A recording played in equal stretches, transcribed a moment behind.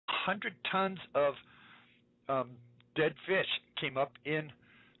100 tons of dead fish came up in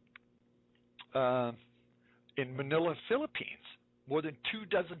Manila, Philippines. More than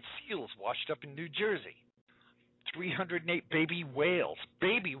 24 seals washed up in New Jersey. 308 baby whales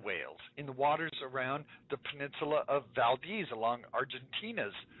in the waters around the peninsula of Valdez along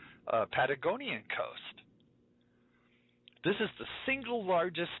Argentina's Patagonian coast. This is the single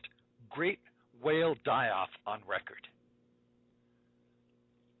largest great whale die-off on record.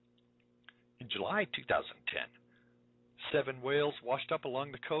 In July 2010, 7 whales washed up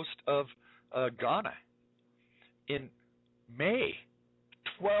along the coast of Ghana. In May,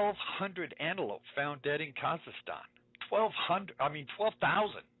 1,200 antelope found dead in Kazakhstan. 12,000,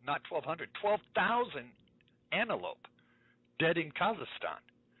 not 1,200, 12,000 antelope dead in Kazakhstan.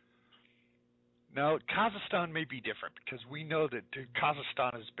 Now, Kazakhstan may be different because we know that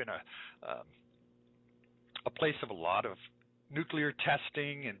Kazakhstan has been a place of a lot of nuclear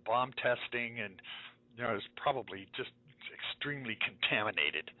testing and bomb testing, and it's probably just extremely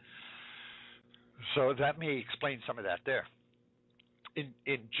contaminated. So that may explain some of that there. In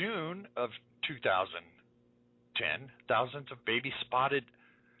June of 2010, thousands of baby spotted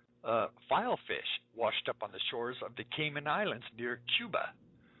filefish washed up on the shores of the Cayman Islands near Cuba.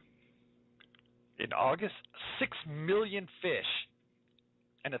 In August, 6 million fish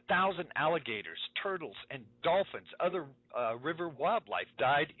and 1,000 alligators, turtles, and dolphins, other river wildlife,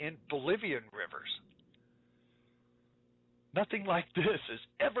 died in Bolivian rivers. Nothing like this has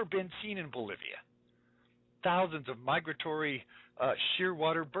ever been seen in Bolivia. Thousands of migratory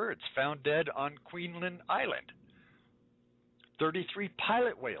shearwater birds found dead on Queenland Island. 33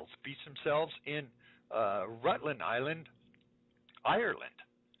 pilot whales beached themselves in Rutland Island, Ireland.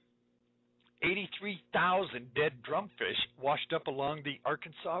 83,000 dead drumfish washed up along the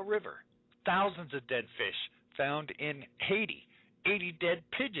Arkansas River. Thousands of dead fish found in Haiti. 80 dead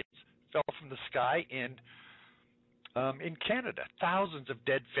pigeons fell from the sky in Canada. Thousands of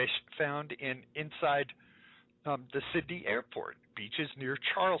dead fish found inside the Sydney airport. Beaches near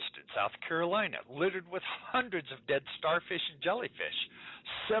Charleston, South Carolina, littered with hundreds of dead starfish and jellyfish.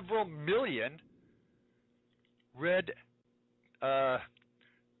 Several million red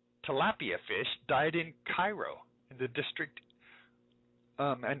tilapia fish died in Cairo, in the district,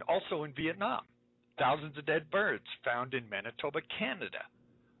 and also in Vietnam. Thousands of dead birds found in Manitoba, Canada.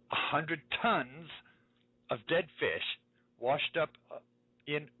 100 tons of dead fish washed up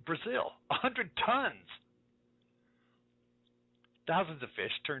in Brazil. 100 tons! Thousands of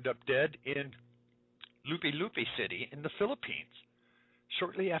fish turned up dead in Lupi City in the Philippines.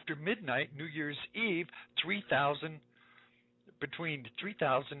 Shortly after midnight, New Year's Eve, between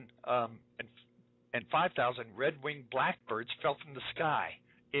 3,000 and 5,000 red-winged blackbirds fell from the sky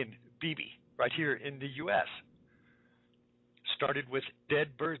in Bibi, right here in the U.S. Started with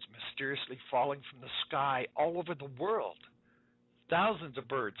dead birds mysteriously falling from the sky all over the world. Thousands of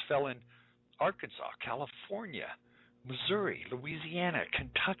birds fell in Arkansas, California, Missouri, Louisiana,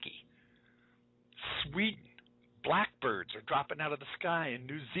 Kentucky, Sweden. Blackbirds are dropping out of the sky in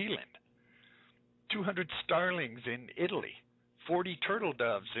New Zealand. 200 starlings in Italy. 40 turtle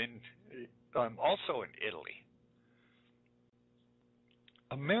doves also in Italy.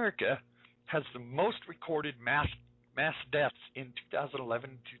 America has the most recorded mass deaths in 2011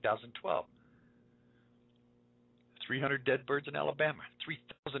 and 2012. 300 dead birds in Alabama.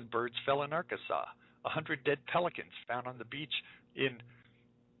 3,000 birds fell in Arkansas. 100 dead pelicans found on the beach in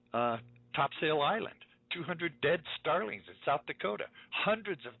Topsail Island. 200 dead starlings in South Dakota.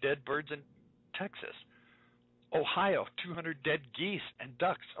 Hundreds of dead birds in Texas. Ohio, 200 dead geese and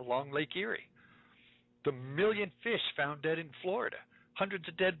ducks along Lake Erie. The million fish found dead in Florida. Hundreds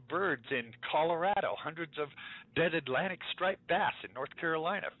of dead birds in Colorado. Hundreds of dead Atlantic striped bass in North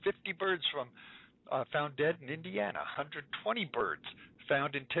Carolina. 50 birds found dead in Indiana. 120 birds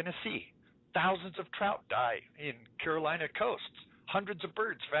found in Tennessee. Thousands of trout die in Carolina coasts. Hundreds of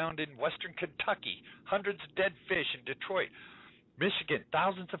birds found in western Kentucky. Hundreds of dead fish in Detroit, Michigan.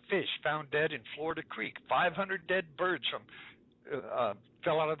 Thousands of fish found dead in Florida Creek. 500 dead birds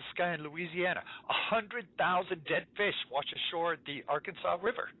fell out of the sky in Louisiana. 100,000 dead fish wash ashore at the Arkansas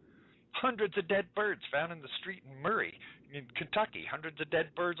River. Hundreds of dead birds found in the street in Murray, in Kentucky. Hundreds of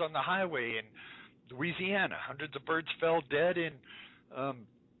dead birds on the highway in Louisiana. Hundreds of birds fell dead in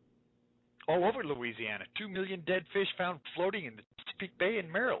all over Louisiana. 2 million dead fish found floating in the Chesapeake Bay in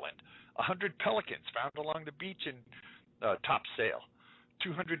Maryland. 100 pelicans found along the beach in Topsail.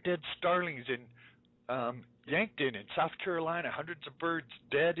 200 dead starlings in Yankton in South Carolina. Hundreds of birds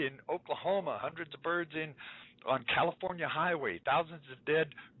dead in Oklahoma. Hundreds of birds on California highway. Thousands of dead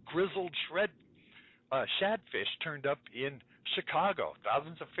grizzled shadfish turned up in Chicago,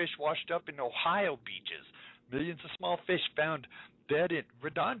 thousands of fish washed up in Ohio beaches. Millions of small fish found dead in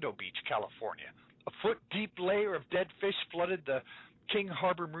Redondo Beach, California. A foot-deep layer of dead fish flooded the King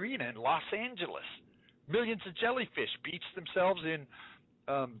Harbor Marina in Los Angeles. Millions of jellyfish beached themselves in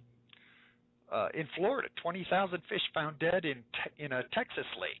Florida. 20,000 fish found dead in a Texas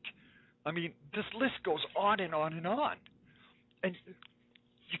lake. I mean, this list goes on and on and on. And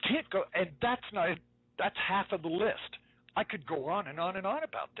you can't go, and that's half of the list. I could go on and on and on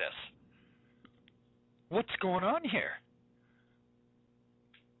about this. What's going on here?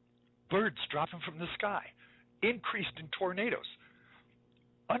 Birds dropping from the sky, increased in tornadoes,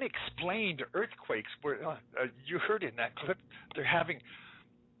 unexplained earthquakes. Where you heard in that clip, they're having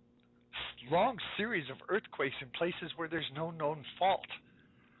long series of earthquakes in places where there's no known fault.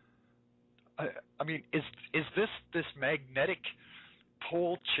 I mean, is this magnetic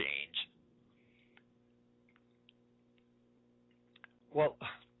pole change? Well,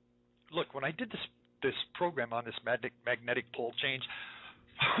 look, when I did this program on this magnetic pole change,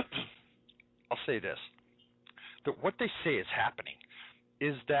 I'll say this: that what they say is happening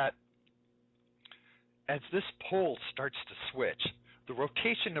is that as this pole starts to switch, the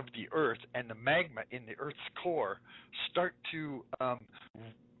rotation of the Earth and the magma in the Earth's core start to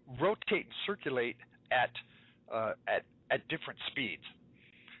rotate and circulate at different speeds,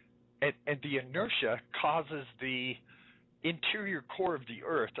 and the inertia causes the interior core of the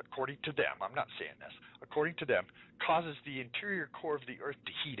Earth, according to them, I'm not saying this, according to them, causes the interior core of the Earth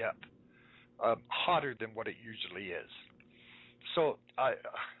to heat up, hotter than what it usually is. So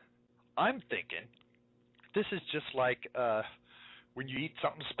I'm thinking this is just like when you eat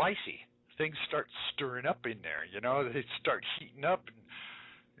something spicy. Things start stirring up in there, they start heating up,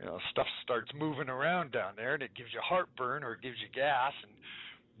 and stuff starts moving around down there, and it gives you heartburn or it gives you gas. And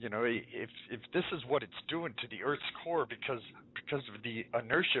if this is what it's doing to the Earth's core because of the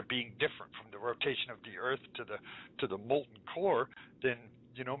inertia being different from the rotation of the Earth to the molten core, then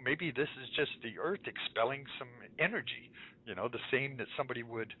maybe this is just the Earth expelling some energy. The same that somebody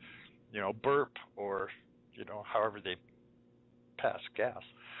would burp or however they pass gas.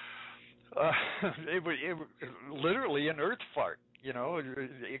 It literally an Earth fart.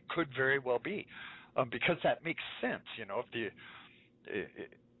 It could very well be, because that makes sense.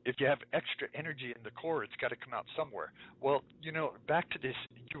 If you have extra energy in the core, it's got to come out somewhere. Well, back to this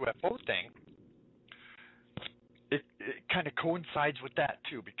UFO thing, it kind of coincides with that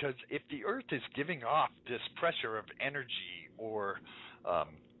too, because if the Earth is giving off this pressure of energy or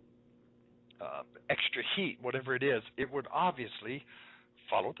extra heat, whatever it is, it would obviously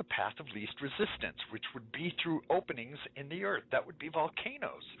follow the path of least resistance, which would be through openings in the Earth. That would be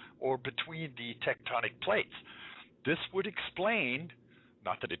volcanoes or between the tectonic plates. This would explain,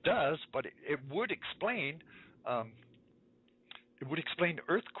 not that it does, but it would explain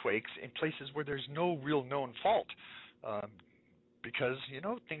earthquakes in places where there's no real known fault, because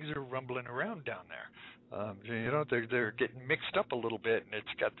things are rumbling around down there. They're getting mixed up a little bit, and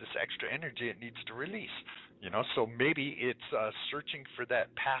it's got this extra energy it needs to release. So maybe it's searching for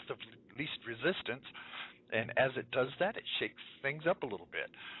that path of least resistance, and as it does that, it shakes things up a little bit.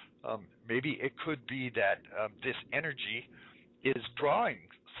 Maybe it could be that this energy is drawing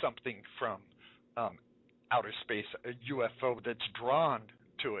something from outer space, a UFO that's drawn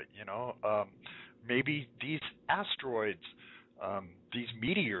to it. Maybe these asteroids, these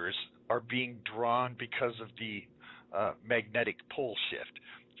meteors, are being drawn because of the magnetic pole shift.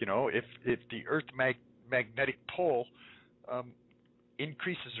 If the Earth magnetic pole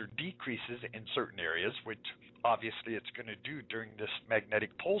increases or decreases in certain areas, which obviously it's going to do during this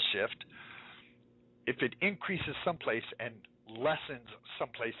magnetic pole shift, if it increases someplace and lessens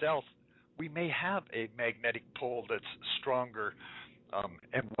someplace else, we may have a magnetic pole that's stronger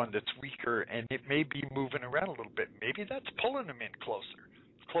and one that's weaker, and it may be moving around a little bit. Maybe that's pulling them in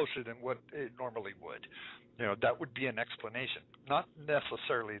closer than what it normally would. That would be an explanation. Not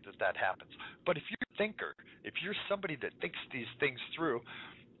necessarily that happens. But if you're a thinker, if you're somebody that thinks these things through,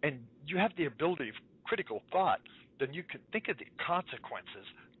 and you have the ability of critical thought, then you can think of the consequences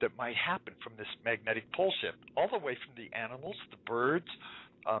that might happen from this magnetic pole shift, all the way from the animals, the birds,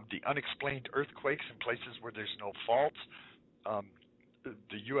 the unexplained earthquakes in places where there's no faults,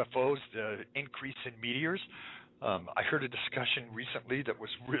 the UFOs, the increase in meteors. I heard a discussion recently that was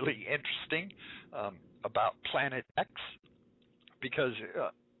really interesting about Planet X, because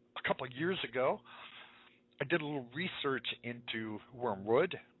a couple of years ago, I did a little research into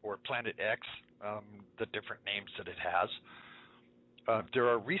wormwood or Planet X, the different names that it has. There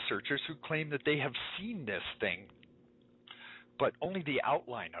are researchers who claim that they have seen this thing but only the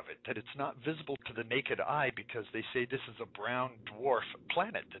outline of it, that it's not visible to the naked eye, because they say this is a brown dwarf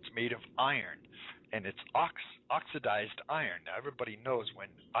planet that's made of iron, and it's oxidized iron. Now, everybody knows when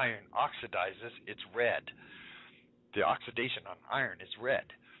iron oxidizes, it's red. The oxidation on iron is red.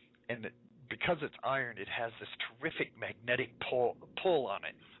 And because it's iron, it has this terrific magnetic pull on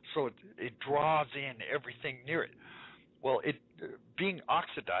it, so it draws in everything near it. Well, being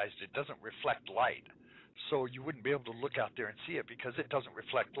oxidized, it doesn't reflect light, so you wouldn't be able to look out there and see it because it doesn't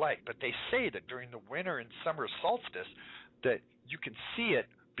reflect light. But they say that during the winter and summer solstice that you can see it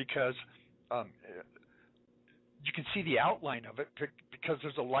because you can see the outline of it because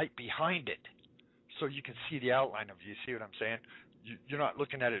there's a light behind it. So you can see the outline of it. You see what I'm saying? You're not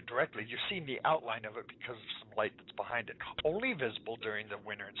looking at it directly. You're seeing the outline of it because of some light that's behind it. Only visible during the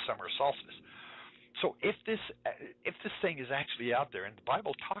winter and summer solstice. So if this thing is actually out there, and the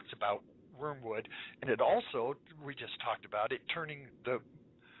Bible talks about wormwood, and it also, we just talked about it, turning the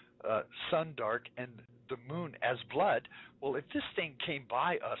sun dark and the moon as blood. Well, if this thing came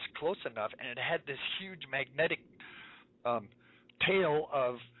by us close enough and it had this huge magnetic tail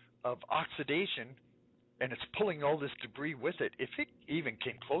of oxidation, and it's pulling all this debris with it, if it even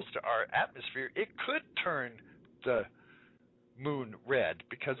came close to our atmosphere, it could turn the moon red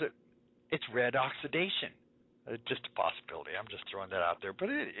because it's red oxidation. Just a possibility. I'm just throwing that out there, but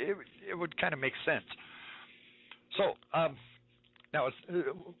it would kind of make sense. So now,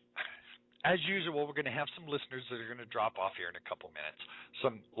 as usual, we're going to have some listeners that are going to drop off here in a couple minutes,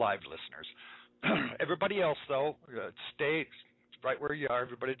 some live listeners. Everybody else, though, stay right where you are.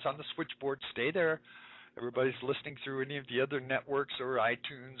 Everybody that's on the switchboard, stay there. Everybody's listening through any of the other networks or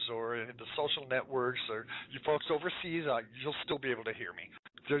iTunes or the social networks, or you folks overseas, you'll still be able to hear me.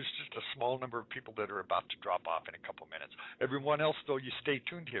 There's just a small number of people that are about to drop off in a couple minutes. Everyone else, though, you stay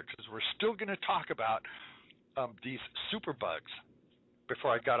tuned here because we're still going to talk about these superbugs.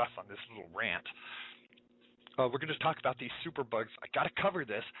 Before I got off on this little rant, we're going to talk about these superbugs. I got to cover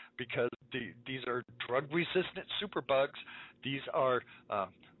this because these are drug-resistant superbugs. These are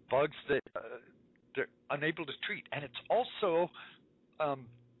bugs that they're unable to treat, and it's also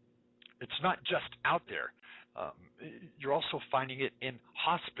it's not just out there. You're also finding it in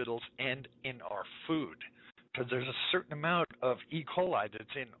hospitals and in our food because there's a certain amount of E. coli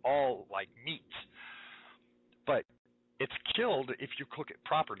that's in all, like, meats. But it's killed if you cook it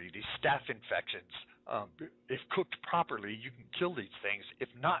properly. These staph infections, if cooked properly, you can kill these things. If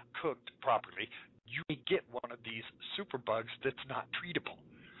not cooked properly, you may get one of these superbugs that's not treatable.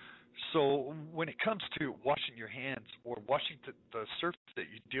 So when it comes to washing your hands or washing the surface that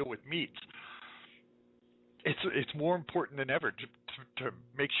you deal with meats, it's more important than ever to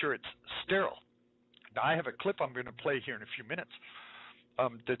make sure it's sterile. Now, I have a clip I'm going to play here in a few minutes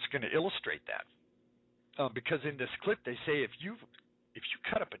that's going to illustrate that. Because in this clip they say if you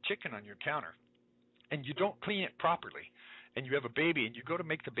cut up a chicken on your counter and you don't clean it properly and you have a baby and you go to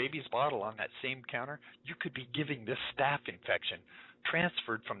make the baby's bottle on that same counter, you could be giving this staph infection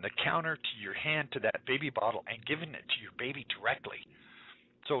transferred from the counter to your hand to that baby bottle and giving it to your baby directly.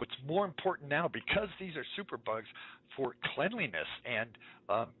 So it's more important now because these are superbugs for cleanliness and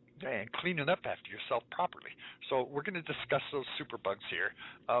cleaning up after yourself properly. So we're going to discuss those superbugs here.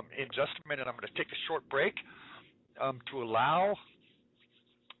 In just a minute, I'm going to take a short break to allow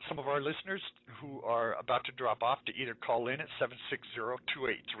some of our listeners who are about to drop off to either call in at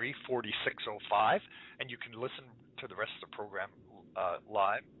 760-283-4605, and you can listen to the rest of the program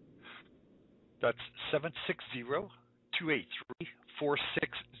live. That's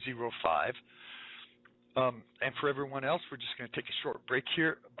 760-283-4605. And for everyone else, we're just going to take a short break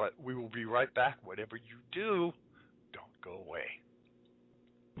here, but we will be right back. Whatever you do, don't go away.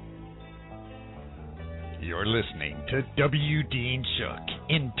 You're listening to W. Dean Shook,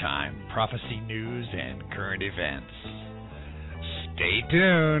 In Time, Prophecy News, and Current Events. Stay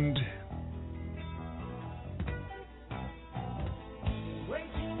tuned.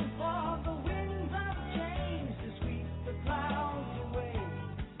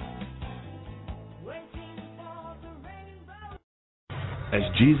 As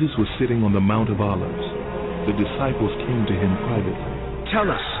Jesus was sitting on the Mount of Olives, the disciples came to him privately. Tell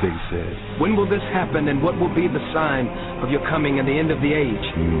us, they said, when will this happen and what will be the sign of your coming and the end of the age?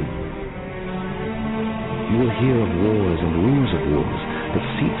 You will hear of wars and rumors of wars, but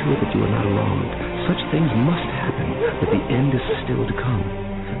see to it that you are not alarmed. Such things must happen, but the end is still to come.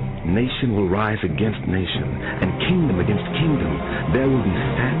 Nation will rise against nation, and kingdom against kingdom. There will be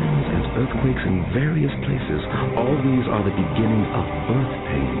famines and earthquakes in various places. All these are the beginning of birth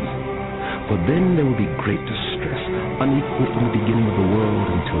pains. For then there will be great distress, unequaled from the beginning of the world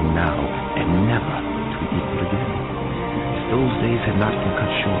until now, and never to be equaled again. those days had not been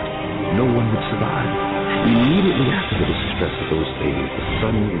cut short, no one would survive. Immediately after the distress of those days, the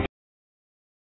sun